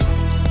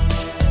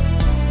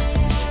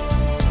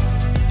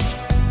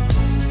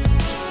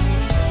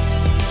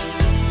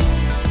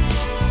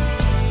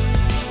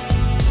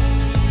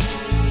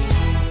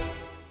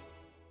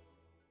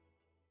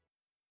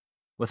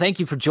Well,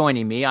 thank you for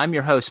joining me. I'm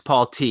your host,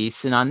 Paul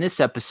Teese, and on this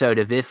episode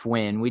of If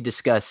When, we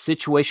discuss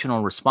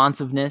situational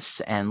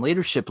responsiveness and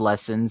leadership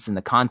lessons in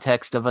the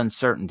context of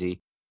uncertainty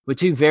with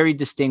two very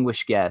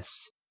distinguished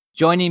guests.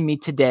 Joining me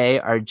today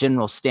are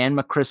General Stan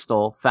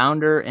McChrystal,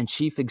 founder and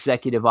chief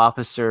executive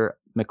officer,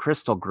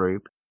 McChrystal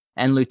Group,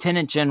 and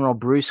Lieutenant General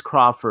Bruce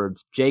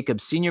Crawford,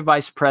 Jacobs Senior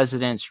Vice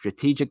President,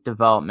 Strategic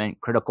Development,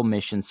 Critical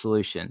Mission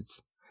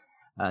Solutions.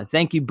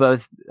 Thank you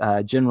both,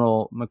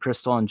 General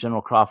McChrystal and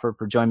General Crawford,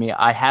 for joining me.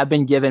 I have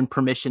been given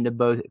permission to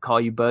both call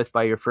you both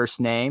by your first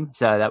name,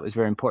 so that was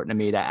very important to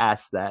me to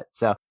ask that.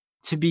 So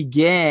to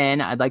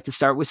begin, I'd like to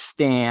start with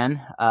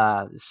Stan.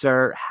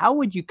 Sir, how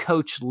would you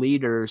coach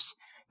leaders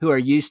who are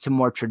used to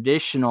more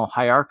traditional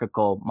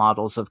hierarchical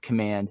models of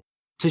command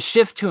to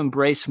shift to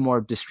embrace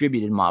more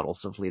distributed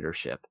models of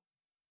leadership?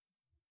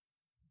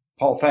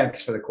 Paul,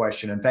 thanks for the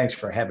question, and thanks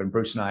for having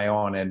Bruce and I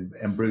on.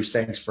 And Bruce,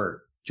 thanks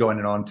for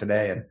joining on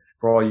today and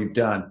for all you've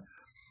done.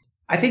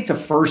 I think the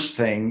first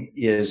thing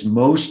is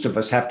most of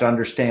us have to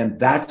understand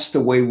that's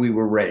the way we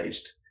were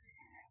raised.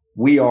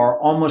 We are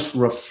almost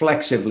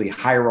reflexively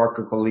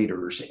hierarchical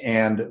leaders,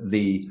 and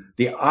the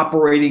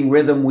operating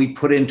rhythm we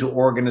put into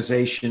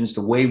organizations,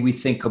 the way we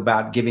think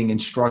about giving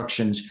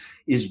instructions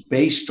is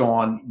based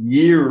on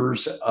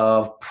years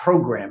of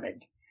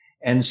programming.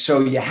 And so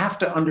you have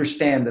to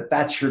understand that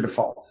that's your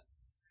default.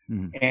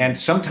 And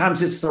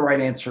sometimes it's the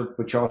right answer,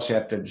 but you also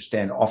have to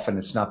understand often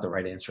it's not the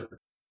right answer.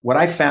 What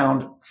I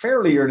found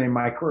fairly early in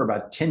my career,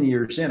 about 10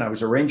 years in, I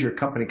was a Ranger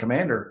company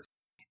commander,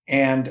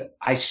 and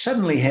I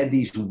suddenly had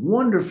these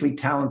wonderfully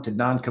talented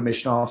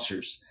non-commissioned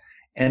officers,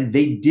 and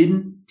they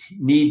didn't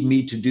need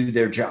me to do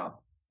their job,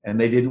 and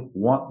they didn't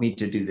want me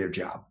to do their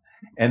job.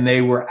 And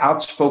they were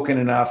outspoken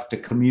enough to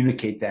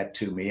communicate that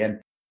to me.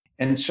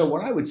 And so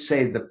what I would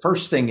say the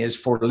first thing is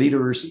for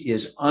leaders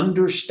is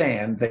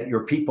understand that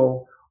your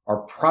people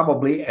are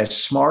probably as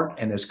smart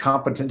and as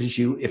competent as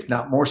you, if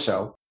not more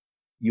so.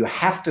 You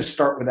have to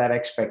start with that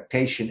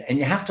expectation, and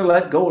you have to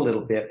let go a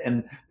little bit.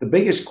 And the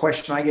biggest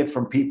question I get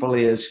from people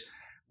is,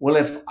 well,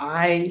 if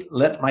I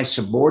let my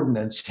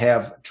subordinates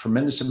have a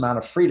tremendous amount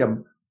of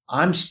freedom,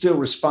 I'm still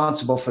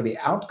responsible for the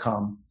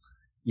outcome.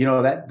 You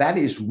know, that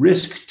is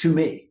risk to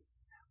me.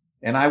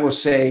 And I will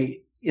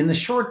say, in the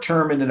short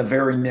term and in a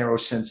very narrow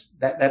sense,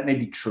 that may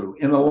be true.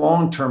 In the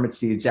long term, it's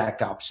the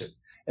exact opposite.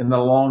 In the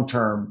long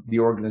term, the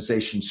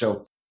organization.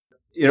 So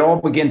it all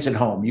begins at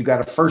home. You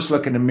got to first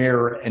look in the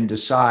mirror and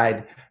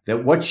decide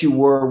that what you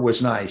were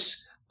was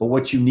nice, but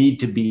what you need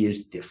to be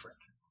is different.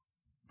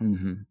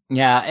 Mm-hmm.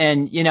 Yeah.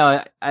 And, you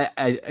know,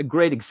 a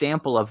great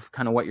example of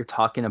kind of what you're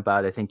talking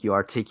about, I think you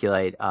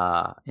articulate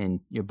in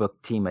your book,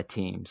 Team of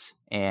Teams,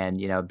 and,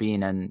 you know,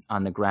 being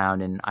on the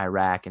ground in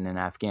Iraq and in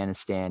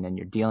Afghanistan, and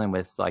you're dealing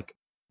with like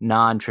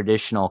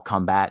non-traditional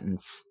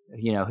combatants,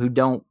 you know, who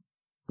don't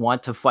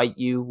want to fight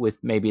you with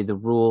maybe the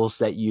rules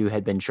that you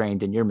had been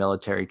trained in your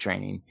military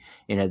training.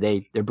 You know,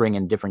 they're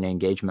bringing different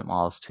engagement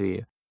models to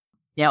you.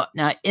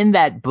 Now in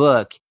that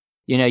book,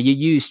 you know, you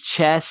use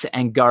chess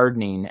and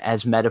gardening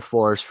as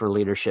metaphors for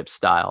leadership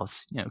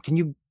styles. You know, can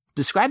you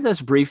describe those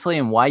briefly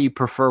and why you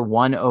prefer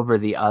one over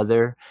the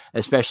other,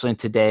 especially in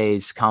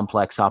today's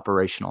complex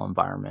operational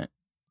environment?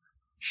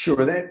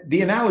 Sure,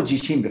 the analogy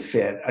seemed to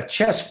fit. A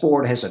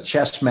chessboard has a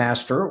chess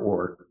master,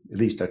 or at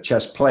least a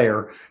chess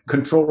player,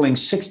 controlling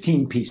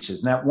 16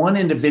 pieces. And that one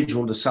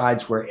individual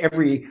decides where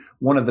every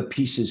one of the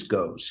pieces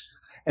goes.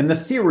 And the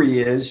theory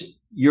is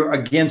you're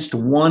against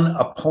one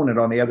opponent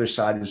on the other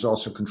side who's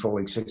also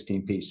controlling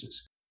 16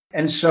 pieces.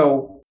 And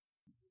so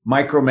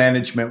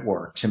micromanagement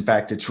works. In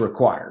fact, it's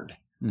required.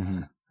 Mm-hmm.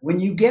 When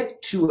you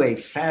get to a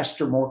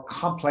faster, more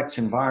complex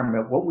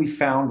environment, what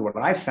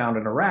I found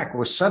in Iraq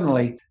was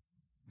suddenly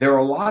there are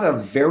a lot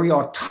of very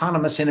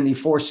autonomous enemy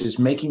forces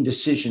making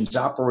decisions,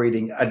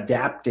 operating,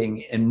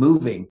 adapting, and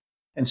moving.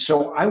 And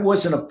so I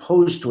wasn't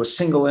opposed to a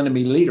single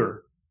enemy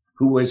leader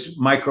who was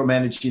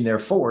micromanaging their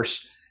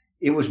force.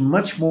 It was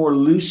much more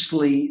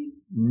loosely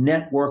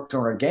networked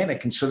and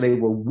organic. And so they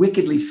were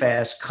wickedly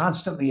fast,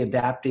 constantly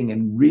adapting,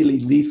 and really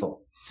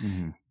lethal.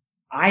 Mm-hmm.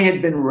 I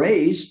had been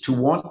raised to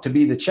want to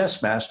be the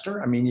chess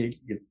master. I mean,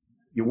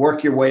 you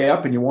work your way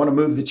up and you want to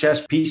move the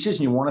chess pieces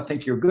and you want to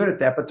think you're good at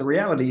that. But the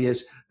reality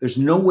is there's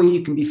no way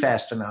you can be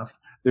fast enough.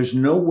 There's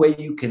no way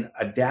you can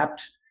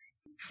adapt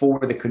for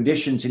the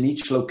conditions in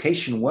each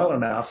location well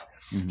enough.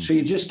 Mm-hmm. So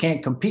you just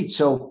can't compete.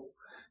 So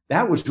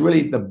that was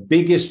really the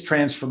biggest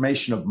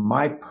transformation of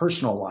my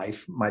personal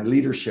life, my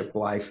leadership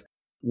life,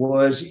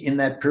 was in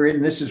that period.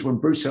 And this is when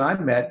Bruce and I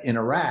met in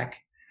Iraq,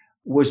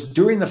 was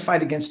during the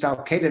fight against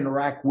Al-Qaeda in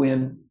Iraq,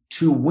 when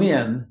to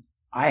win,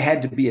 I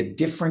had to be a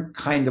different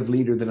kind of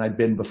leader than I'd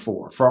been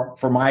before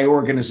for my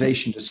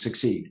organization to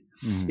succeed.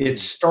 Mm-hmm. It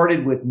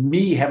started with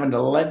me having to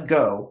let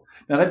go.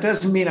 Now, that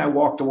doesn't mean I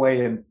walked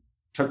away and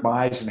took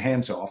my eyes and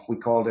hands off. We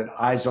called it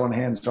eyes on,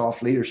 hands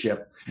off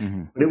leadership.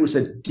 Mm-hmm. But it was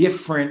a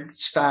different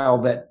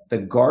style that the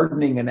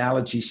gardening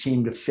analogy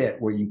seemed to fit,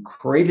 where you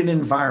create an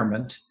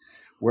environment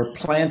where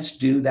plants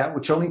do that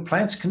which only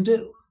plants can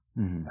do.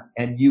 Mm-hmm.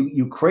 And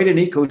you create an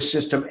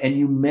ecosystem and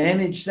you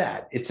manage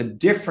that. It's a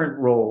different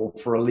role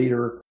for a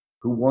leader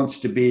who wants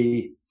to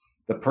be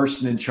the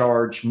person in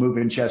charge,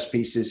 moving chess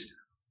pieces.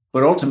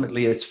 But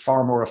ultimately, it's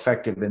far more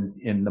effective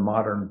in the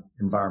modern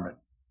environment.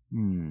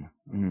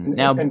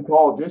 Now, and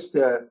Paul, just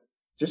to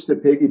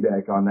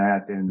piggyback on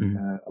that and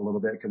a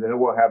little bit, because I know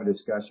we'll have a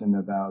discussion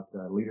about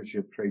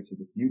leadership traits of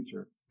the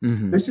future.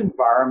 This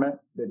environment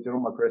that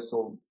General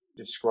McChrystal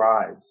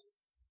describes,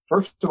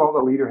 first of all, the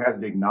leader has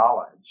to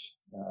acknowledge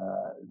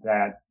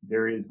that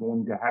there is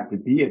going to have to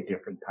be a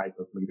different type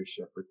of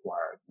leadership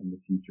required in the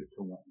future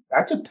to win.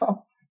 That's a tough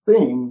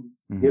thing,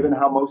 given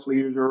how most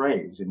leaders are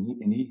raised,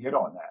 and he hit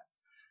on that.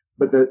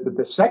 But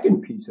the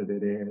second piece of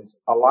it is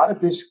a lot of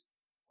this,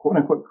 quote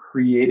unquote,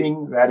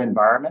 creating that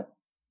environment.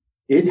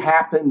 It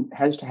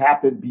has to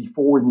happen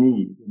before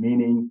need,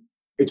 meaning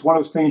it's one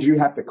of those things you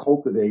have to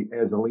cultivate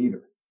as a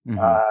leader.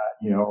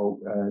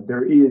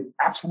 There is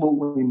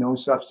absolutely no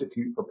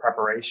substitute for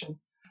preparation.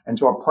 And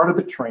so a part of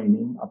the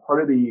training, a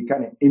part of the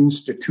kind of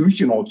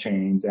institutional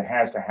change that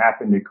has to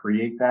happen to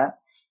create that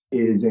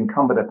is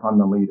incumbent upon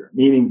the leader.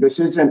 Meaning this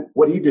isn't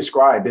what he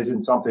described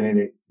isn't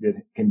something that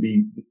can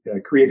be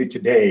created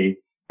today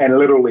and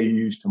literally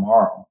used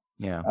tomorrow.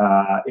 Yeah.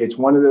 It's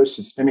one of those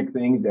systemic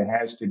things that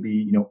has to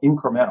be,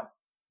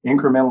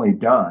 incrementally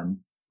done.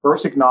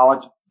 First,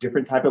 acknowledge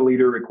different type of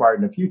leader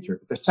required in the future.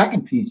 But the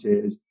second piece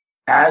is,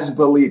 as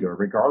the leader,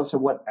 regardless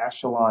of what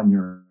echelon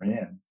you're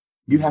in,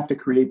 you have to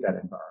create that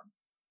environment.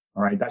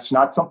 All right. That's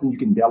not something you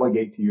can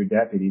delegate to your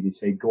deputy to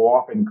say, go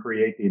off and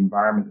create the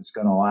environment that's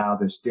going to allow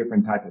this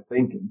different type of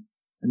thinking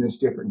and this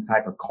different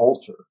type of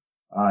culture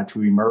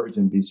to emerge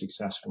and be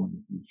successful in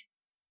the future.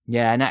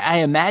 Yeah. And I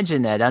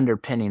imagine that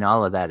underpinning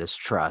all of that is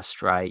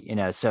trust, right?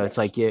 So it's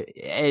like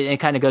it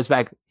kind of goes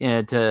back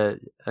to,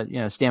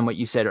 Stan, what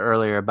you said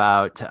earlier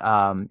about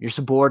your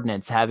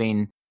subordinates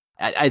having,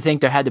 I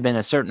think there had to have been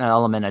a certain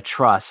element of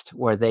trust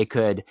where they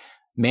could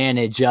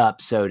manage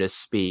up, so to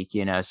speak,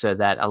 so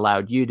that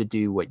allowed you to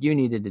do what you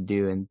needed to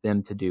do and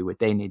them to do what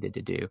they needed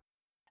to do.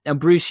 Now,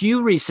 Bruce,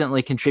 you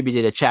recently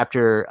contributed a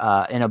chapter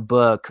in a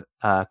book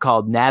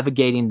called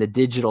Navigating the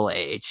Digital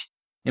Age,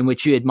 in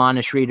which you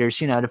admonish readers,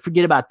 to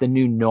forget about the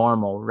new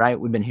normal, right?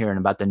 We've been hearing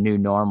about the new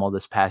normal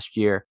this past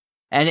year,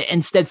 and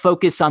instead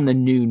focus on the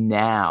new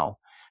now.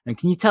 And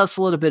can you tell us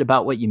a little bit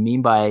about what you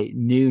mean by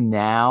new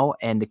now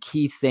and the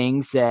key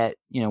things that,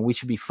 we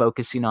should be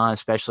focusing on,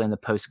 especially in the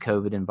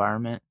post-COVID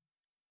environment?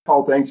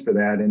 Paul, thanks for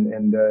that.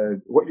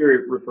 And what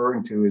you're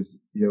referring to is,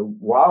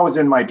 while I was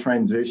in my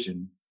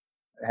transition,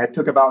 I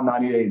took about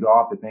 90 days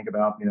off to think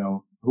about,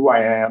 who I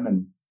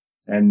am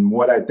and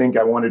what I think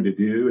I wanted to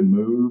do and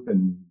move,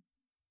 and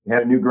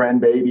had a new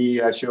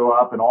grandbaby show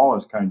up and all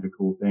those kinds of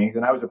cool things.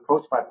 And I was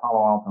approached by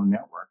Palo Alto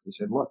Networks. They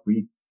said, look,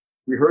 we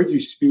heard you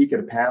speak at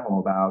a panel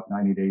about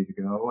 90 days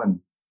ago, and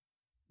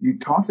you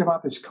talked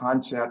about this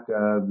concept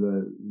of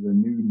the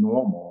new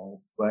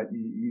normal, but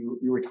you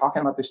were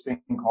talking about this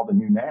thing called the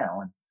new now.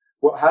 And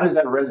well, how does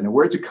that resonate?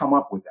 Where'd you come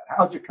up with that?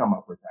 How'd you come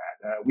up with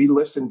that? We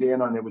listened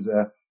in on, it was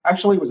a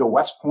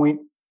West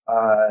Point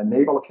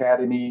Naval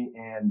Academy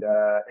and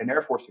an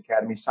Air Force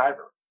Academy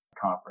cyber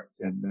conference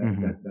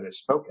that I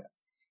spoke at.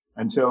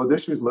 And so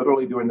this was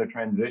literally during the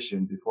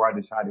transition before I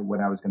decided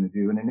what I was going to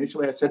do. And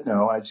initially I said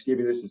no. I just give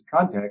you this as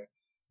context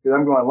because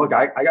I'm going, look,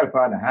 I got to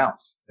find a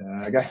house.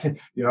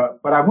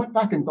 But I went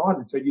back and thought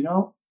and said,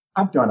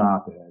 I've done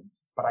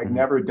op-eds, but I've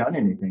never done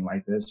anything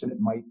like this, and it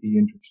might be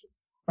interesting.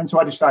 And so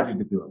I decided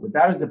to do it with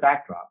that as the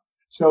backdrop.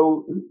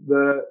 So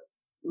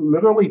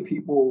literally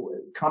people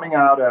coming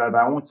out of,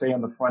 I won't say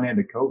on the front end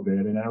of COVID,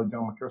 and I know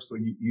John McChrystal,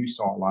 you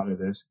saw a lot of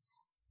this.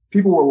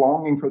 People were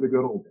longing for the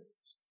good old days.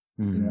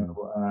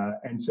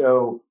 And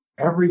so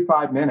every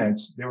 5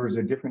 minutes, there was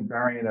a different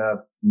variant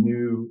of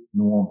new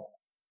normal.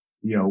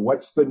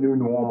 What's the new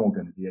normal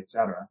going to be, et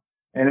cetera.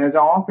 And as I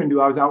often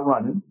do, I was out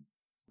running.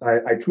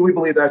 I truly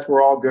believe that's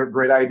where all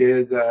great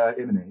ideas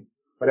emanate.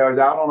 But I was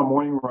out on a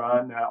morning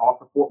run off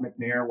of Fort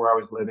McNair, where I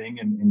was living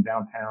in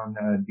downtown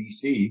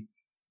DC.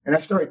 And I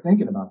started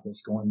thinking about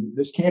this, going,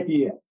 this can't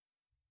be it.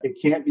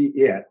 It can't be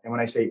it. And when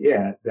I say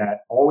it,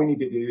 that all we need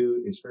to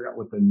do is figure out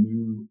what the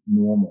new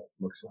normal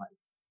looks like.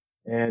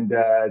 And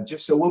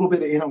just a little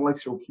bit of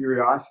intellectual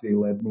curiosity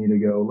led me to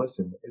go,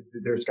 listen,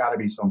 there's got to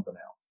be something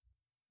else.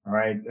 All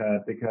right.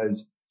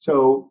 Because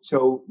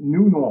so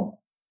new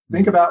normal.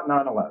 Think about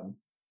 9/11.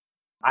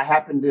 I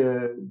happened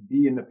to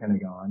be in the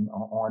Pentagon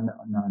on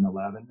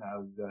 9/11. I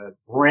was a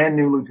brand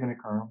new lieutenant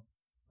colonel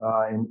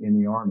in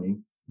the Army.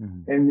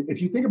 And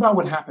if you think about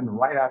what happened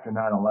right after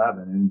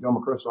 9/11, and John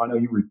McChrystal, I know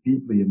you were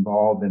deeply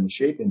involved in the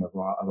shaping of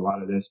a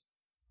lot of this,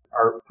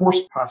 our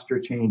force posture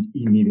changed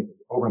immediately,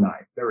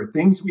 overnight. There were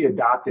things we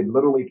adopted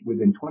literally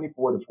within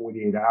 24 to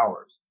 48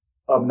 hours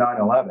of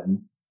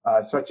 9/11,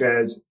 such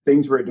as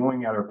things we were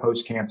doing at our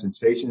post camps and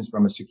stations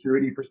from a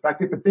security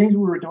perspective, but things we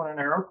were doing in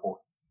our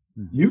airport.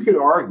 You could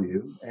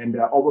argue, and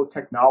although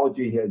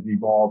technology has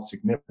evolved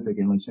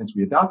significantly since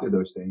we adopted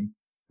those things,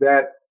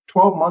 that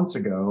 12 months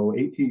ago,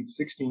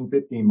 15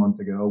 months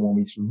ago, when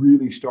we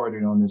really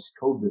started on this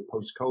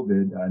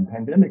post-COVID and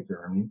pandemic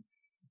journey,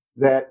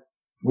 that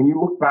when you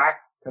look back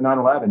to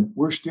 9/11,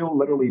 we're still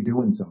literally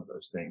doing some of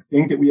those things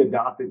that we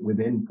adopted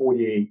within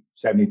 48,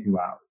 72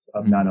 hours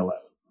of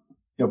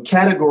 9/11.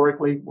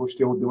 Categorically, we're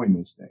still doing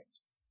these things.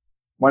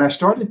 When I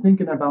started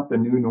thinking about the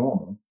new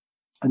normal,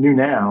 a new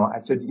now, I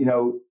said,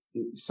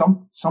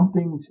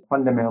 something's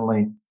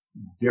fundamentally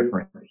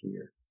different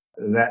here.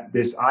 That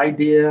this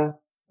idea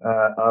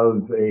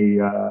of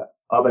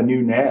a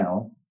new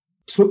now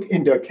took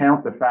into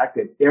account the fact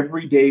that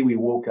every day we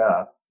woke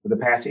up for the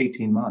past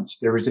 18 months,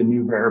 there was a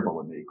new variable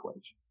in the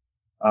equation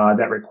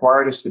that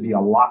required us to be a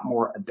lot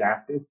more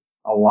adaptive,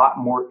 a lot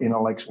more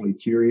intellectually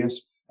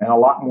curious, and a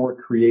lot more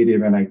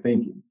creative in our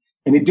thinking.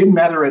 And it didn't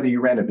matter whether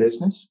you ran a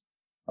business,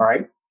 all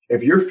right?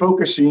 If you're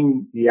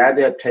focusing the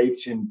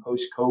adaptation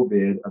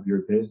post-COVID of your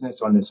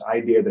business on this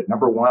idea that,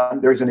 number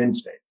one, there's an end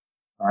state,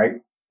 all right?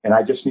 And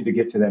I just need to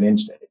get to that end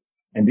state.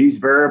 And these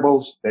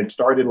variables that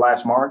started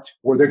last March,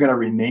 they're going to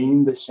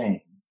remain the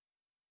same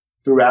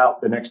throughout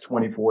the next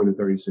 24 to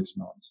 36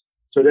 months.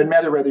 So it doesn't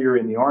matter whether you're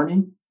in the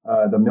Army,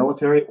 the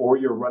military, or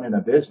you're running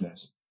a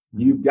business.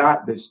 You've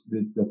got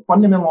the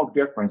fundamental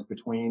difference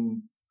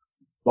between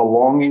the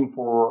longing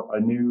for a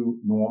new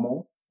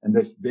normal and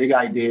this big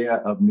idea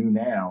of new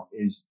now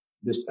is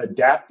this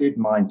adaptive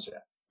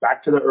mindset.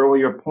 Back to the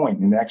earlier point,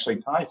 and it actually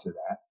ties to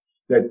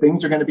that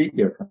things are going to be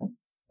different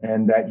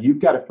and that you've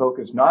got to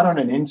focus not on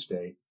an end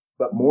state,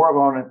 but more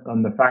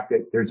on the fact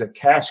that there's a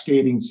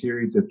cascading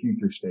series of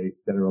future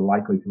states that are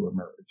likely to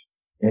emerge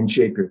and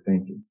shape your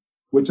thinking,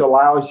 which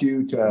allows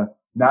you to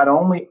not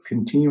only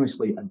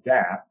continuously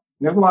adapt.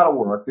 There's a lot of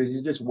work. This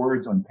is just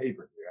words on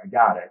paper here. I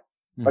got it.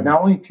 But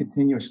not only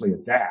continuously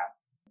adapt,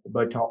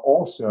 but to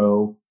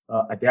also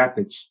adapt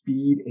at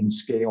speed and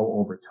scale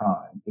over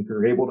time. If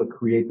you're able to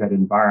create that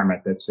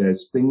environment that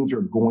says things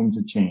are going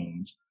to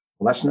change,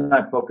 let's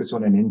not focus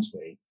on an end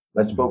state.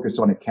 Let's focus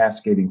on a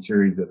cascading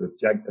series of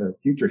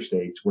future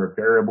states where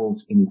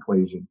variables in the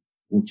equation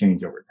will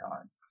change over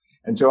time.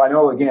 And so I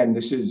know, again,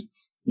 this is,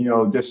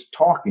 just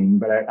talking,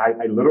 but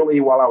I literally,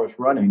 while I was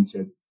running,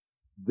 said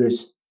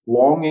this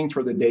longing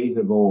for the days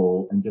of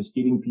old and just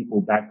getting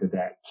people back to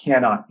that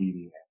cannot be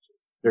the answer.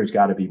 There's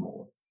got to be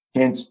more.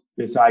 Hence,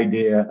 this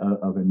idea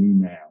of a new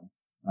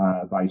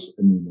now, vice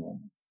a new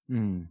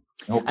normal.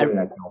 Hopefully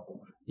that's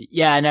helpful.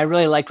 Yeah, and I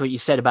really liked what you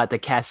said about the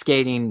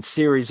cascading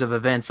series of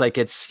events. Like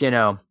it's,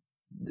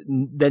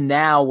 the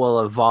now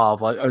will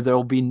evolve, or there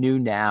will be new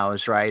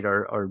nows, right?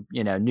 Or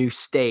new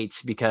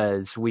states,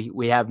 because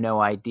we have no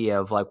idea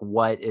of like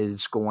what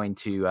is going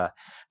to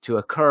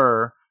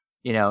occur,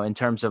 in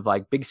terms of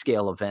like big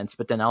scale events,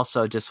 but then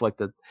also just like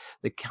the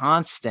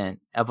constant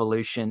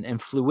evolution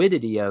and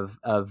fluidity of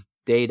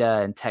data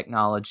and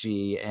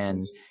technology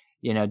and,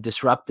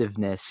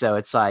 disruptiveness. So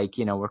it's like,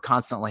 we're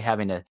constantly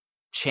having to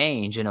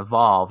change and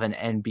evolve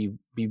and be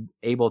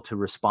able to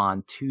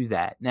respond to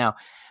that. Now,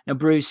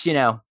 Bruce,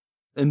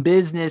 in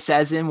business,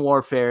 as in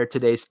warfare,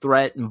 today's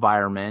threat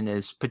environment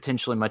is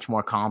potentially much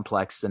more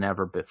complex than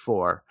ever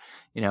before.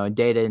 And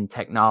data and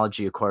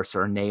technology, of course,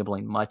 are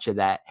enabling much of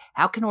that.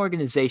 How can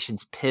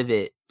organizations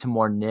pivot to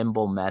more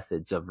nimble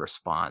methods of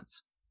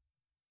response?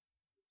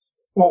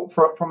 Well,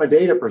 from a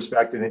data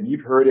perspective, and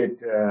you've heard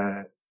it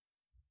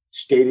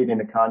stated in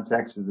the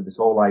context of this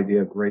whole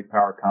idea of great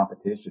power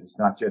competition. It's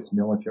not just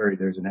military,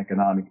 there's an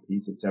economic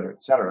piece, et cetera,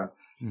 et cetera.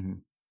 Mm-hmm.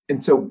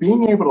 And so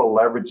being able to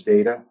leverage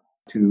data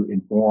to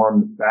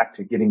inform back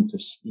to getting to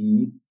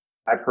speed,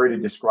 I've heard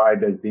it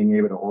described as being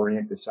able to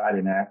orient, decide,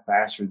 and act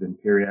faster than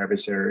peer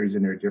adversaries,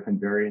 and there are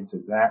different variants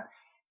of that.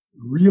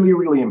 Really,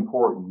 really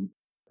important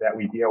that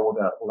we be able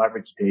to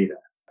leverage data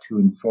to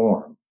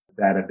inform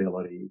that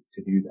ability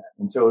to do that.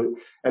 And so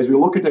as we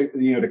look at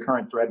the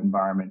current threat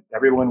environment,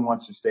 everyone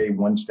wants to stay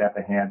one step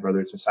ahead, whether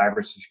it's a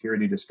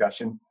cybersecurity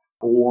discussion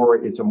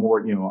or it's a more,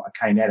 a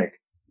kinetic,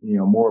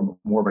 more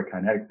of a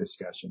kinetic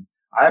discussion.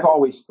 I've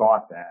always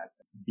thought that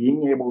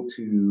being able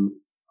to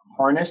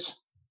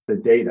harness the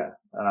data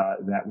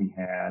that we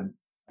have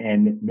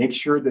and make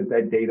sure that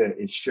data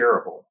is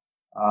shareable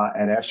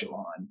at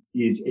Echelon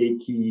is a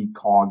key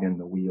cog in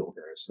the wheel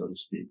there, so to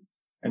speak.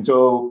 And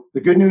so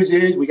the good news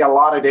is we got a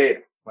lot of data.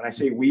 When I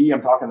say we,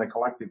 I'm talking the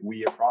collective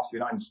we across the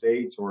United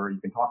States, or you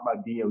can talk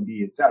about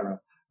DOD, et cetera.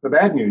 The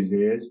bad news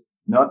is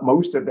not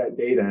most of that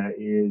data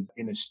is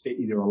in a state,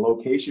 either a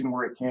location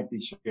where it can't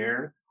be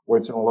shared, or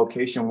it's in a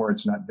location where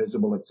it's not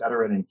visible, et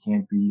cetera, and it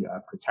can't be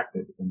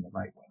protected in the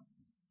right way.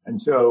 And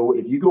so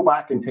if you go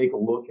back and take a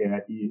look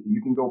at,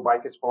 you can go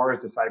back as far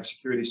as the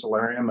cybersecurity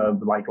Solarium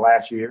of like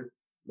last year,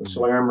 the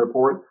Solarium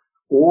report,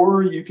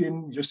 or you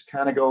can just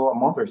kind of go a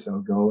month or so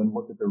ago and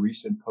look at the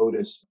recent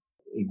POTUS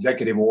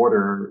executive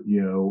order,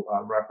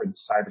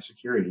 reference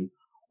cybersecurity,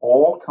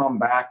 all come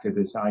back to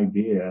this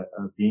idea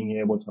of being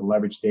able to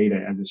leverage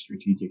data as a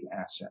strategic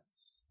asset.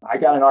 I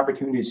got an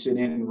opportunity to sit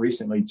in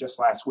recently, just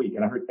last week,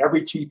 and I heard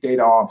every chief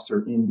data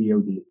officer in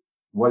DOD. It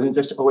wasn't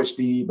just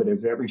OSD, but it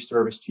was every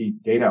service chief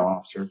data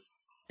officer.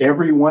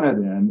 Every one of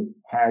them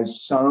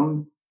has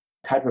some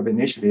type of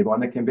initiative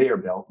on the conveyor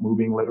belt,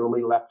 moving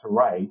literally left to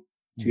right,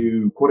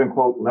 to quote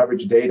unquote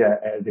leverage data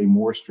as a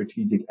more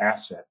strategic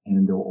asset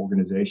in their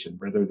organization,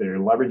 whether they're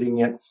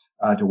leveraging it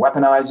to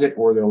weaponize it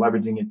or they're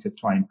leveraging it to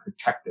try and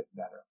protect it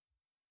better.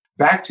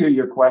 Back to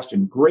your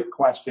question, great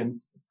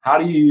question. How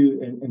do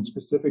you, and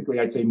specifically,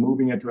 I'd say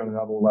moving it to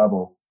another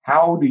level,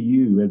 how do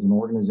you as an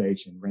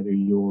organization, whether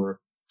you're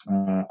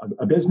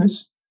a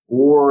business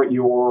or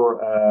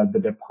you're the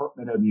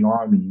Department of the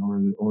Army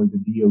or the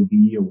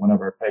DOD or one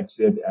of our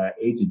FedCid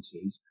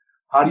agencies,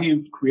 how do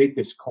you create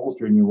this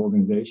culture in your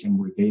organization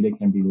where data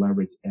can be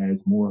leveraged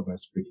as more of a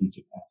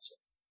strategic asset?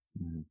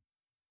 Mm-hmm.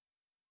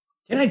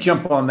 Can I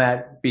jump on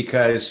that?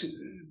 Because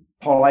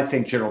Paul, I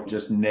think General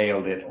just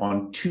nailed it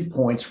on 2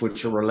 points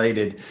which are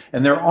related,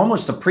 and they're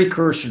almost a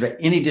precursor to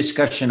any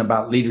discussion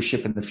about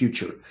leadership in the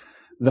future.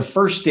 The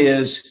first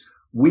is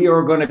we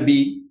are going to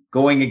be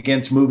going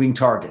against moving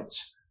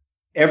targets.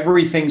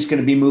 Everything's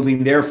going to be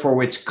moving,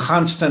 therefore it's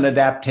constant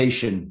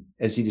adaptation,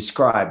 as he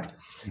described.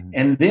 Mm-hmm.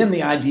 And then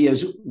the idea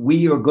is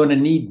we are going to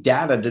need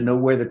data to know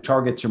where the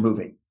targets are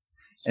moving.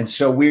 And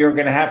so we are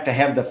going to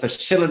have the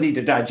facility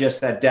to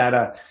digest that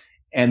data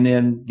and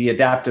then the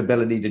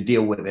adaptability to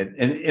deal with it.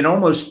 And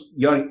almost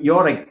you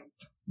ought to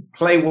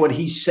play what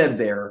he said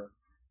there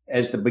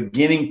as the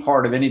beginning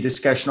part of any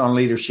discussion on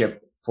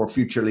leadership for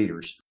future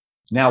leaders.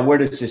 Now, where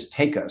does this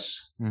take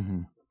us?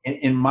 Mm-hmm.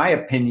 In my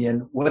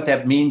opinion, what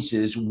that means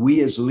is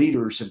we as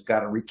leaders have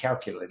got to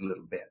recalculate a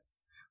little bit.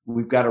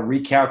 We've got to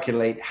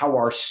recalculate how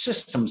our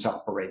systems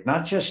operate,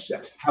 not just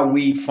how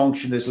we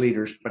function as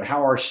leaders, but how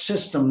our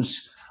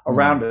systems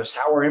around us,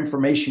 how our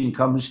information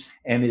comes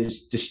and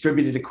is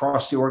distributed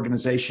across the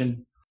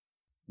organization,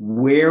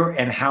 where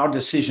and how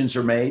decisions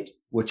are made,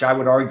 which I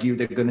would argue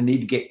they're going to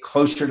need to get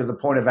closer to the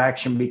point of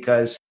action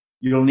because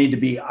you'll need to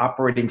be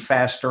operating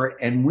faster.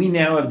 And we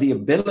now have the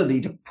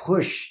ability to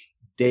push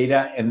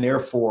data and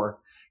therefore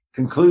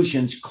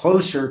conclusions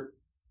closer.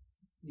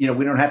 We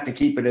don't have to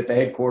keep it at the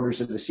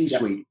headquarters of the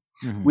C-suite. Yes.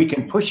 Mm-hmm. We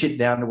can push it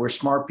down to where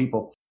smart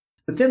people.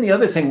 But then the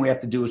other thing we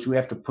have to do is we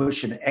have to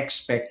push an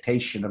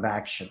expectation of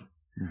action.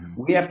 Mm-hmm.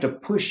 We have to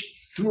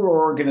push through our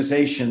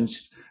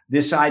organizations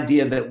this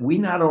idea that we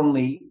not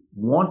only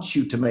want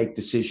you to make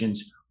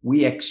decisions,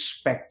 we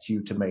expect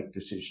you to make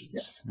decisions.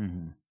 Yes.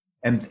 Mm-hmm.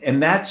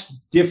 And that's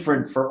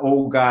different for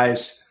old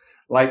guys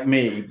like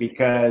me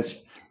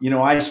because,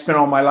 I spent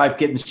all my life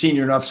getting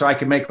senior enough so I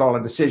could make all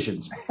the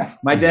decisions.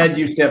 My dad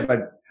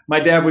my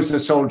dad was a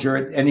soldier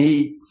and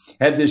he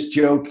had this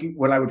joke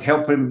when I would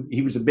help him.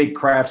 He was a big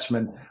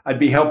craftsman. I'd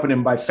be helping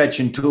him by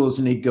fetching tools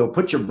and he'd go,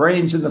 "Put your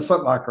brains in the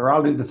footlocker.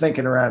 I'll do the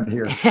thinking around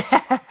here."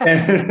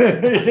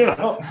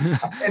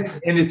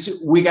 and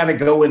we got to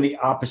go in the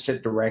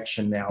opposite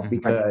direction now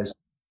because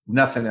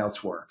nothing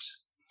else works.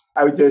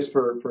 I would just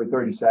for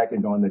 30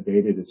 seconds on the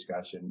data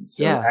discussion.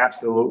 So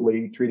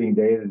absolutely treating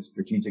data as a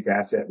strategic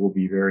asset will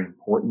be very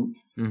important.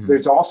 Mm-hmm.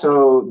 There's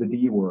also the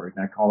D word,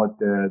 and I call it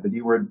the D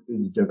word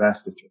is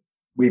divestiture.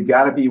 We've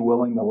got to be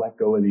willing to let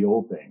go of the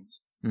old things.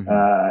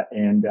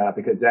 Mm-hmm.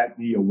 Because that,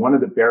 one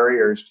of the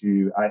barriers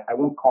to, I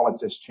won't call it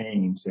just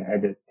change, the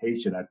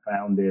adaptation I've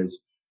found is,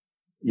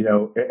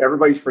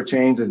 everybody's for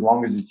change as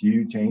long as it's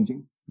you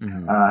changing.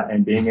 Mm-hmm.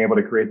 And being able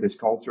to create this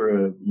culture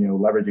of,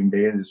 leveraging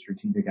data as a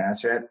strategic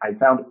asset. I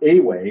found a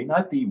way,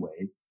 not the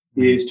way,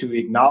 is to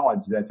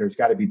acknowledge that there's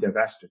got to be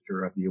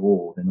divestiture of the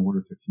old in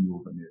order to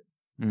fuel the new.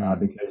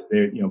 Mm-hmm. Because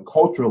they're,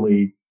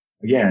 culturally,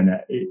 again,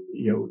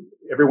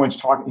 everyone's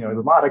talking, there's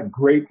a lot of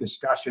great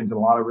discussions and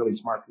a lot of really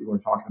smart people are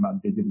talking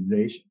about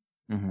digitization.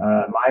 Mm-hmm.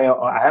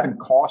 I haven't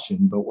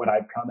cautioned, but what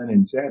I've come in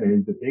and said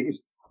is the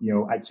biggest,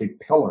 I'd say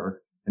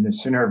pillar and the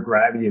center of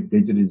gravity of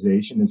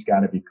digitization has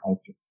got to be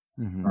culture.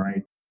 Mm-hmm. All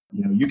right.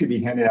 You could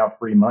be handing out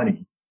free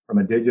money from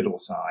a digital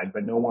side,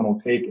 but no one will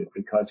take it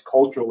because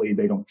culturally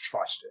they don't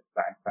trust it.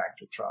 Back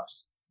to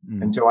trust.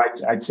 Mm-hmm. And so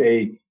I'd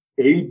say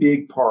a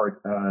big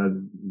part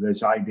of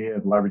this idea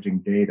of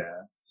leveraging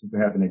data, since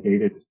we're having a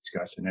data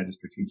discussion as a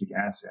strategic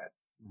asset,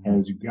 mm-hmm.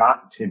 has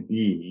got to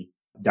be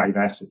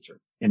divestiture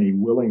and a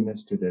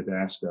willingness to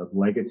divest of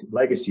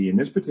legacy. In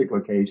this particular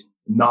case,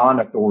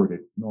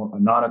 non-authoritative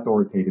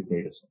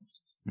data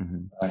sources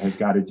has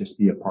got to just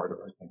be a part of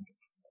our thinking.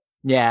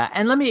 Yeah.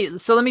 And let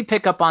me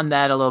pick up on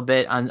that a little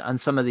bit on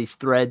some of these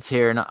threads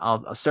here. And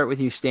I'll start with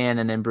you, Stan,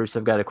 and then Bruce,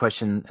 I've got a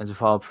question as a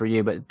follow-up for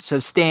you. But so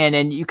Stan,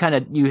 and you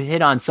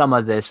hit on some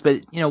of this,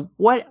 but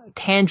what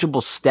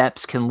tangible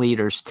steps can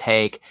leaders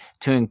take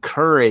to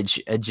encourage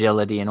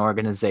agility in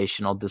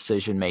organizational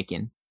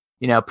decision-making,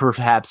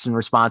 perhaps in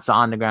response to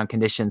on-the-ground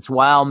conditions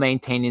while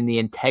maintaining the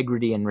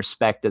integrity and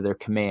respect of their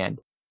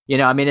command?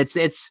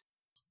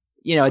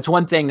 It's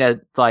one thing to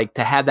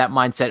have that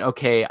mindset.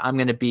 Okay,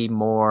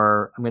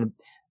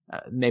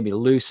 maybe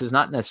loose is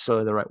not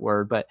necessarily the right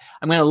word, but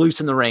I'm going to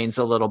loosen the reins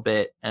a little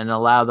bit and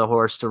allow the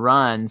horse to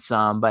run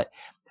some. But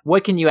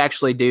what can you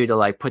actually do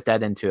to put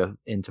that into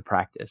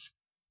practice?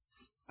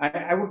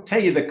 I will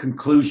tell you the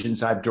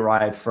conclusions I've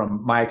derived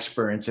from my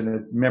experience.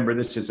 And remember,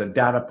 this is a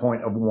data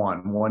point of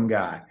one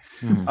guy.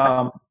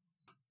 Mm-hmm.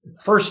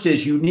 First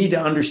is you need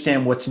to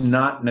understand what's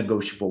not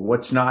negotiable,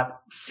 what's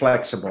not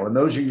flexible. And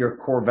those are your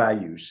core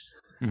values.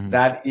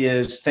 That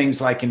is things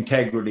like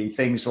integrity,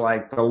 things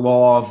like the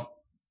law of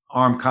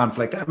armed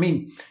conflict. I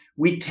mean,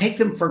 we take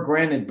them for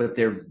granted, but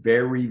they're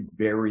very,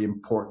 very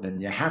important.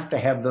 And you have to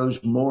have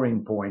those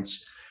mooring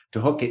points to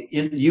hook it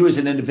in you as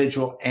an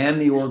individual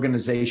and the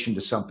organization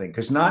to something,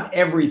 because not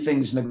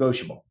everything's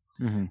negotiable.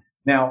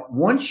 Now,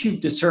 once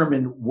you've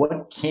determined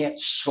what can't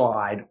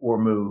slide or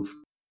move,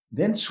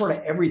 then sort of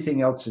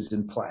everything else is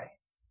in play.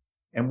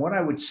 And what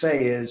I would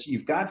say is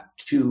you've got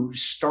to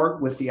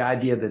start with the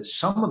idea that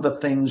some of the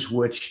things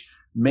which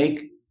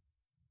make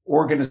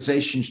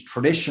organizations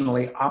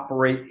traditionally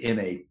operate in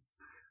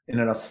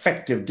an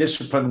effective,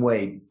 disciplined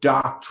way,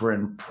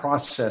 doctrine,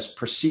 process,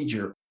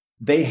 procedure,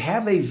 they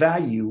have a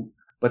value,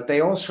 but they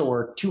also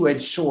are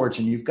two-edged swords,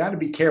 and you've got to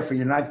be careful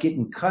you're not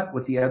getting cut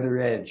with the other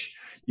edge.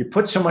 You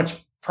put so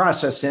much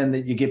process in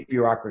that you get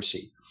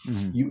bureaucracy.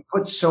 You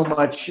put so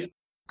much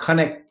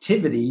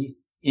connectivity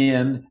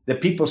in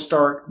that people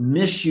start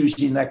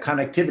misusing that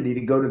connectivity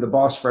to go to the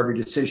boss for every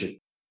decision.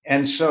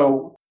 And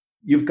so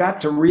you've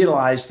got to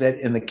realize that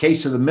in the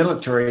case of the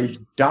military,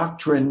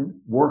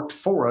 doctrine worked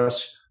for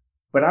us.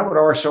 But I would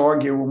also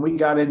argue when we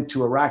got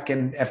into Iraq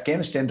and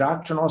Afghanistan,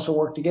 doctrine also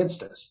worked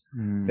against us.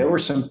 There were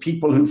some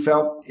people who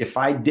felt if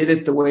I did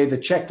it the way the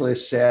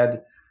checklist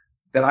said,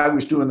 that I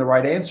was doing the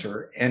right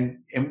answer. And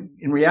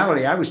in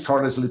reality, I was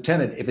taught as a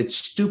lieutenant, if it's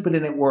stupid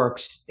and it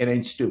works, it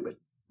ain't stupid.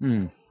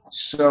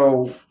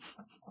 So,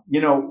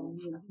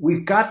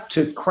 we've got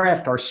to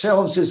craft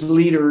ourselves as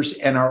leaders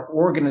and our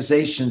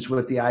organizations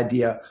with the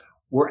idea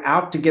we're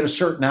out to get a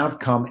certain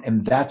outcome,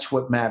 and that's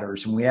what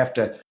matters. And we have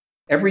to,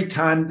 every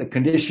time the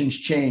conditions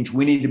change,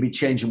 we need to be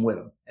changing with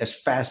them as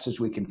fast as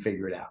we can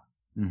figure it out.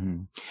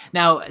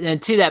 Now, and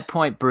to that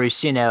point,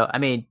 Bruce, I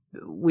mean,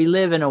 we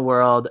live in a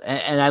world,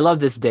 and I love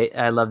this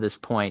I love this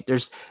point.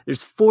 There's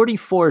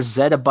 44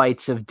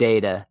 zettabytes of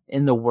data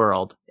in the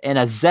world, and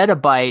a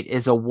zettabyte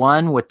is a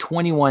 1 with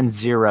 21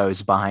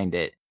 zeros behind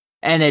it.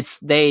 And I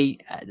think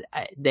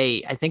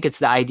it's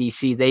the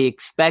IDC. They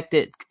expect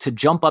it to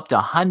jump up to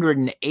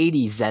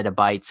 180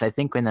 zettabytes, I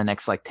think, in the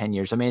next 10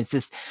 years. I mean,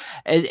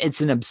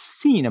 it's an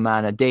obscene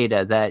amount of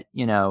data that,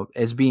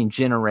 is being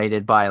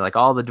generated by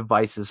all the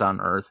devices on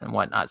Earth and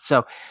whatnot.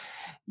 So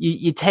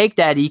you take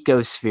that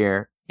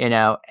ecosphere,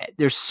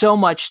 there's so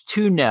much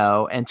to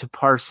know and to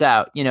parse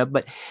out,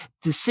 but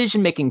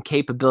decision-making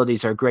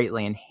capabilities are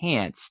greatly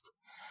enhanced.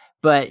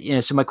 But,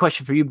 so my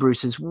question for you,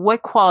 Bruce, is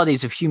what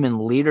qualities of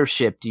human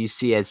leadership do you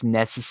see as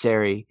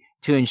necessary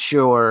to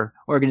ensure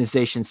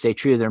organizations stay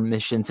true to their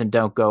missions and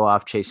don't go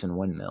off chasing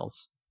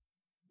windmills?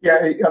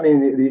 Yeah, I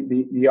mean,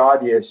 the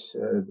obvious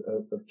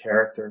of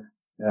character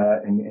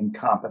and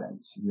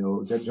competence.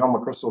 John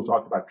McChrystal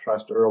talked about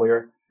trust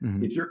earlier.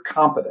 If you're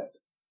competent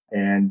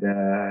and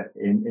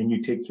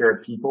you take care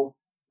of people,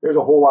 there's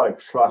a whole lot of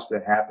trust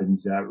that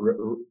happens,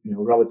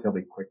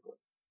 relatively quickly.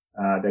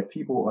 That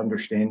people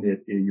understand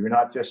that you're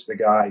not just the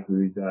guy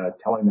who's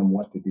telling them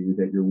what to do,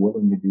 that you're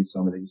willing to do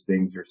some of these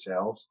things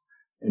yourselves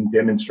and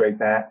demonstrate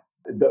that.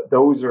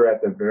 Those are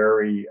at the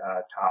very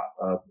top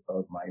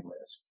of my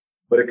list.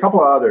 But a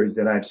couple of others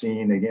that I've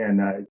seen,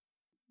 again,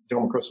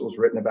 John McChrystal's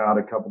written about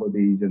a couple of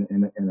these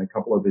in a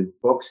couple of his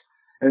books,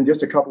 and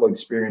just a couple of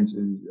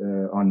experiences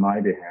on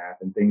my behalf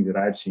and things that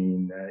I've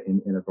seen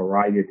in a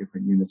variety of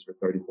different units for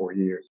 34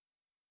 years.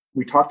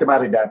 We talked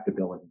about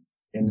adaptability.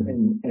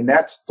 And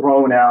that's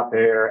thrown out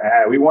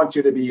there. We want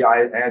you to be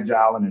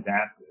agile and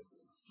adaptive,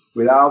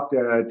 without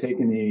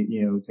taking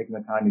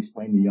the time to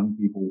explain to young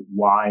people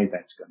why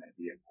that's going to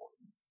be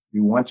important. We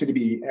want you to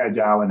be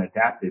agile and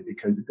adaptive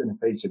because you're going to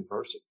face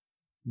adversity,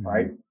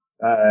 right?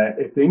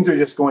 If things are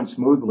just going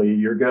smoothly,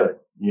 you're good.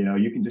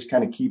 You can just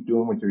kind of keep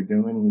doing what you're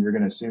doing, and you're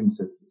going to assume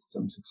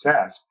some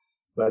success.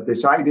 But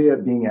this idea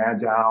of being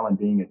agile and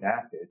being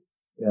adapted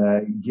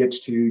gets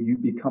to you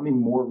becoming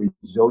more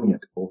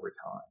resilient over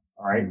time.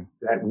 All right.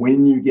 That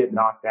when you get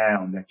knocked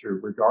down, that you're,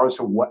 regardless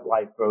of what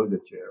life throws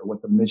at you or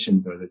what the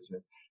mission throws at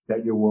you,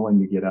 that you're willing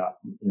to get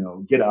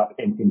up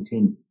and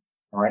continue.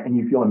 All right. And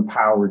you feel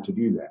empowered to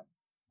do that.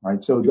 All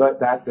right. So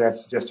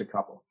that's just a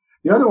couple.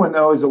 The other one,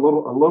 though, is a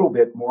little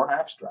bit more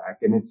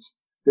abstract. And it's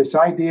this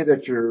idea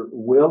that you're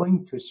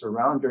willing to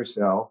surround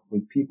yourself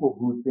with people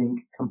who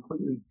think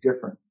completely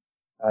different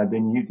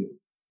than you do.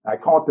 I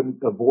call it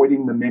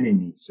avoiding the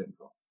mini-me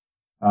syndrome.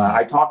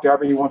 I talked to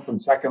everyone from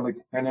second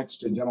lieutenants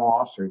to general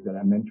officers that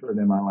I mentored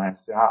in my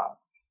last job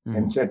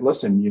and said,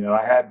 listen,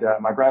 I had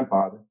my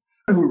grandfather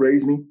who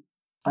raised me,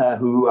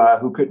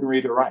 who couldn't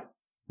read or write.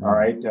 All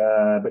right.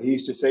 But he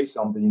used to say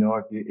something,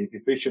 if you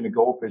fish in a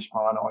goldfish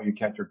pond, all you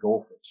catch are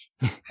goldfish.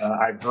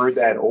 I've heard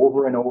that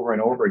over and over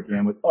and over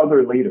again with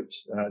other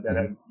leaders that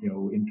I've,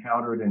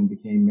 encountered and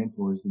became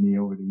mentors to me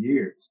over the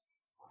years.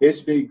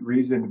 His big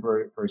reason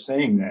for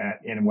saying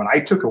that, and what I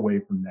took away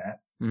from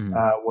that,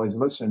 was,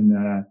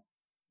 listen,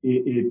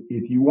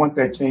 if you want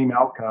that same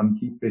outcome,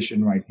 keep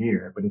fishing right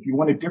here. But if you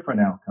want a different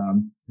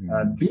outcome,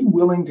 be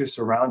willing to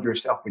surround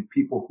yourself with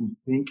people who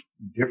think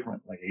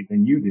differently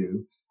than you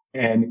do,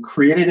 and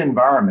create an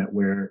environment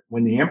where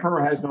when the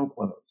emperor has no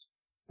clothes,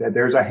 that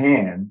there's a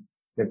hand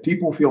that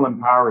people feel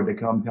empowered to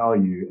come tell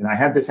you, and I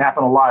had this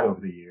happen a lot over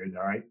the years,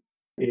 all right?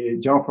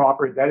 General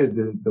Crawford, that is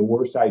the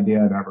worst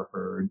idea I've ever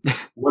heard.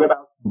 What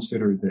about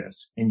consider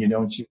this? And you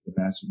don't shoot the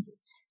messenger.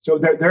 So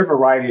there are a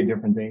variety of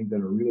different things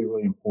that are really,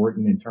 really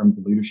important in terms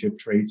of leadership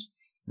traits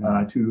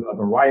to a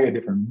variety of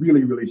different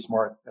really, really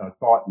smart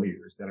thought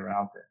leaders that are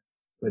out there.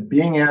 But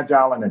being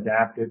agile and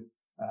adaptive,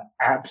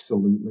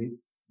 absolutely.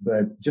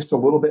 But just a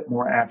little bit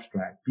more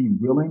abstract. Be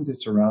willing to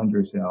surround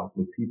yourself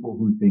with people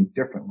who think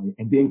differently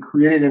and then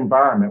create an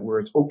environment where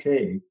it's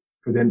okay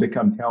for them to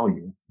come tell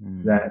you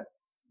that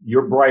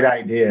your bright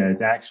idea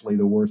is actually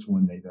the worst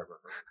one they've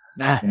ever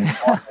heard.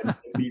 And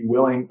be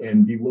willing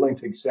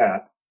to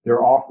accept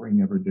their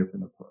offering of a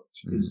different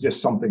approach. It's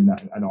just something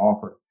that I'd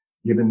offer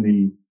given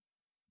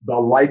the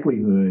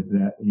likelihood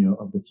that,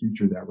 of the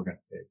future that we're going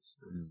to face.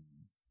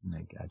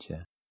 I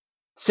gotcha.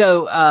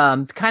 So,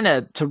 kind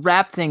of to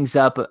wrap things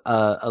up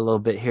a little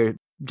bit here,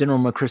 General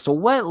McChrystal,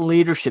 what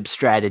leadership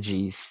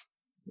strategies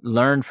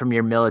learned from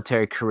your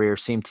military career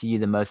seem to you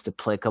the most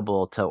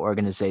applicable to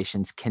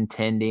organizations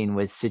contending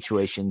with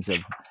situations of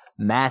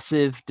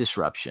massive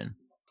disruption?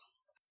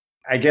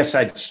 I guess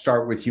I'd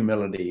start with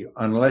humility.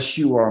 Unless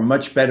you are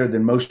much better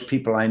than most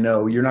people I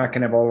know, you're not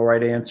going to have all the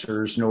right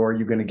answers, nor are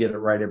you going to get it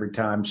right every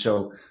time.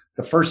 So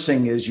the first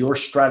thing is your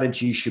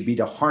strategy should be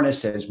to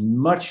harness as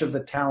much of the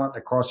talent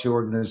across the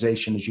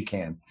organization as you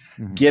can.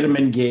 Get them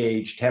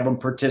engaged, have them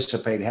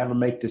participate, have them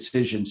make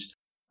decisions.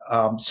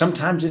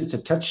 Sometimes it's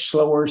a touch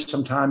slower.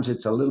 Sometimes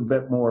it's a little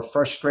bit more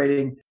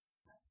frustrating.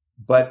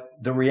 But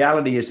the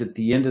reality is at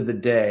the end of the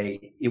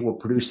day, it will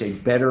produce a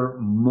better,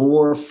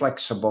 more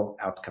flexible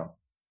outcome.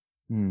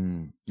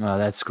 Oh,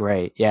 that's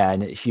great. Yeah.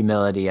 And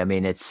humility, I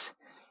mean, it's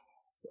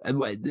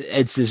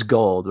this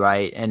gold,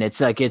 right? And it's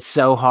like, it's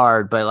so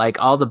hard, but like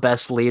all the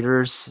best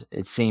leaders,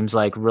 it seems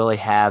like really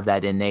have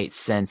that innate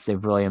sense.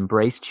 They've really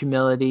embraced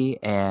humility.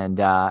 And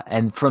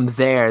from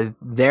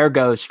there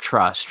goes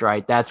trust,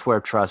 right? That's where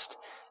trust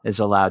is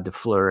allowed to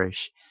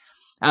flourish.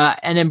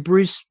 And then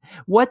Bruce,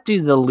 what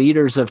do the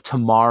leaders of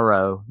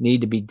tomorrow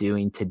need to be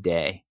doing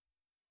today?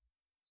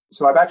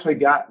 So I've actually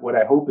got what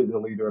I hope is a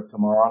leader of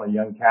tomorrow, a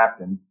young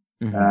captain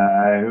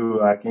who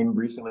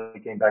recently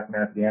came back from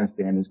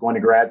Afghanistan, is going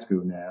to grad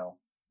school now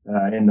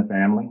in the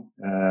family,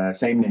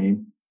 same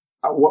name.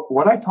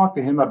 What I talk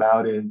to him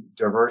about is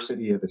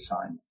diversity of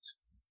assignments.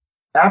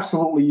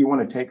 Absolutely, you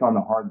want to take on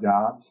the hard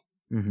jobs,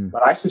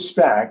 but I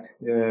suspect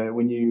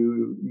when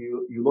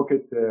you look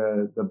at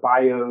the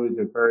bios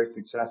of very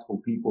successful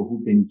people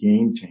who've been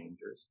game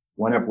changers,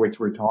 one of which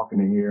we're talking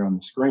to here on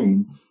the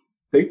screen.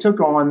 They took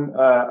on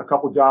a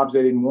couple of jobs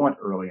they didn't want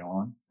early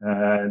on.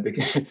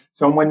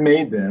 Someone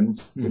made them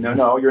say,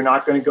 no, you're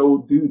not going to go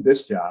do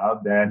this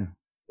job that,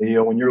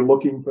 when you're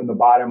looking from the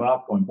bottom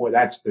up going, boy,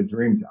 that's the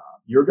dream job.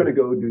 You're going to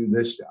go do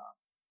this job.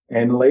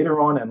 And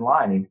later on in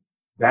life,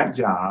 that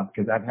job,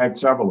 because I've had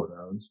several of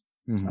those,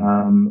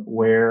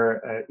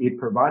 where it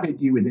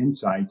provided you with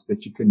insights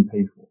that you couldn't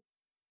pay for.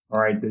 All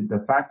right.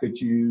 The fact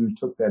that you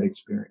took that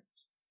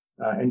experience.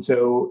 And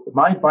so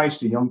my advice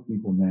to young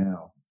people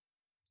now,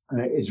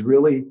 is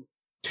really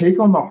take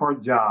on the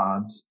hard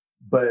jobs,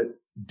 but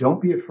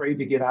don't be afraid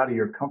to get out of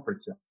your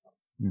comfort zone.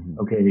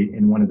 Okay.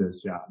 In one of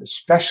those jobs,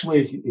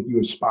 especially if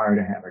you aspire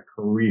to have a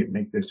career,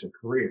 make this a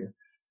career,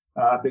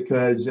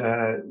 because,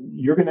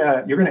 you're going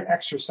to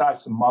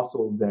exercise some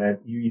muscles that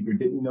you either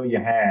didn't know you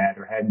had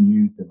or hadn't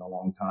used in a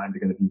long time.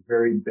 They're going to be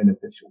very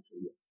beneficial to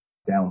you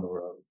down the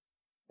road.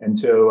 And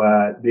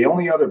so, the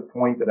only other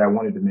point that I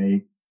wanted to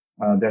make,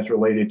 that's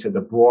related to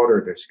the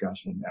broader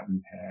discussion that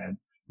we've had.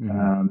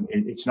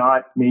 It's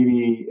not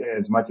maybe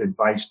as much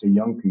advice to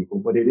young people,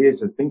 but it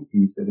is a think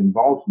piece that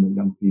involves the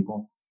young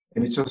people.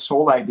 And it's this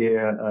whole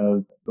idea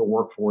of the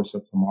workforce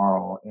of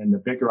tomorrow. And the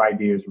bigger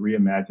idea is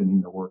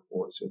reimagining the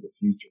workforce of the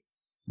future.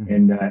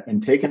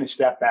 And taking a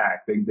step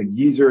back, the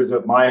geezers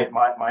of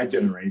my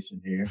generation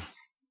here,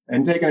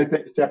 and taking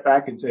a step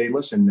back and say,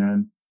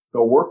 listen,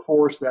 the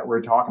workforce that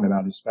we're talking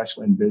about,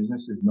 especially in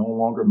business, is no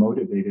longer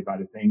motivated by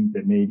the things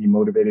that maybe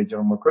motivated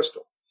General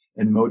McChrystal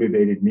and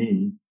motivated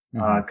me.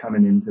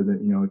 Coming into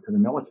the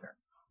military.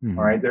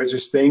 All right. There's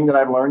this thing that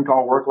I've learned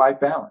called work-life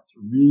balance.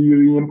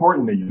 Really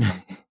important to you.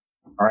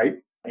 All right.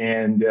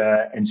 And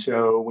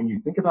so when you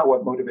think about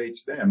what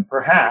motivates them,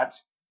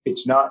 perhaps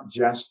it's not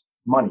just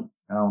money.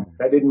 Now,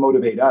 that didn't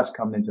motivate us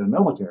coming into the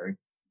military.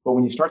 But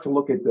when you start to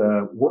look at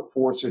the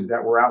workforces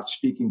that we're out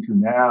speaking to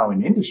now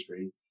in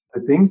industry,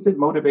 the things that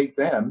motivate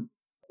them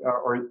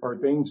are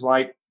things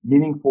like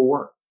meaningful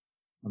work.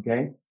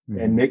 Okay.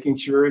 And making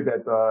sure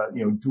that,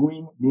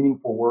 doing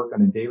meaningful work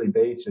on a daily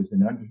basis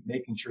and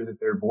making sure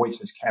that their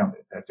voice is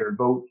counted, that their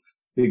vote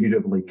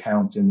figuratively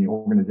counts in the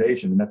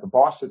organization, and that the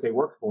boss that they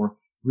work for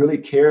really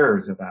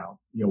cares about,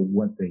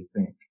 what they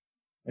think.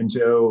 And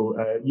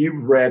so,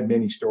 you've read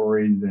many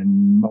stories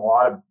and a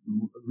lot of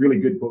really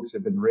good books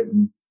have been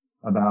written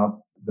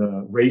about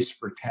the race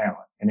for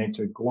talent. And it's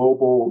a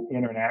global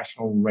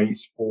international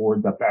race for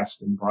the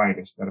best and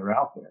brightest that are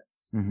out there.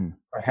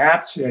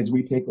 Perhaps as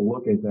we take a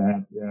look at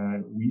that,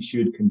 we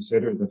should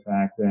consider the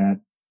fact that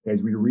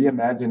as we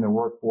reimagine the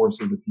workforce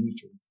of the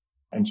future,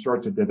 and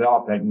start to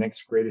develop that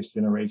next greatest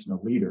generation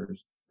of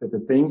leaders, that the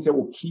things that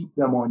will keep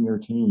them on your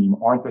team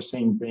aren't the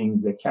same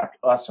things that kept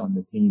us on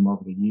the team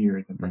over the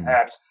years. And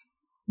perhaps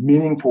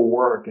meaningful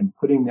work and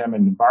putting them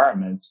in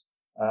environments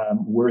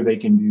where they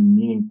can do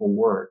meaningful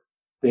work,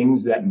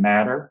 things that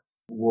matter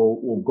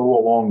will go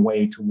a long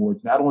way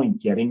towards not only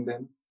getting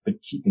them,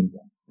 but keeping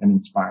them and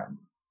inspiring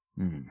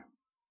them.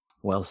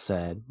 Well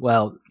said.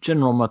 Well,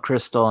 General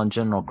McChrystal and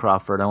General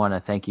Crawford, I want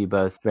to thank you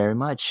both very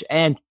much.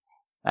 And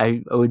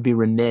I would be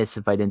remiss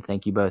if I didn't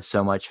thank you both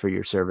so much for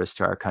your service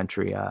to our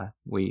country.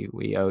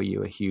 We owe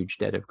you a huge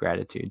debt of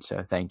gratitude.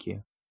 So thank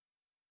you.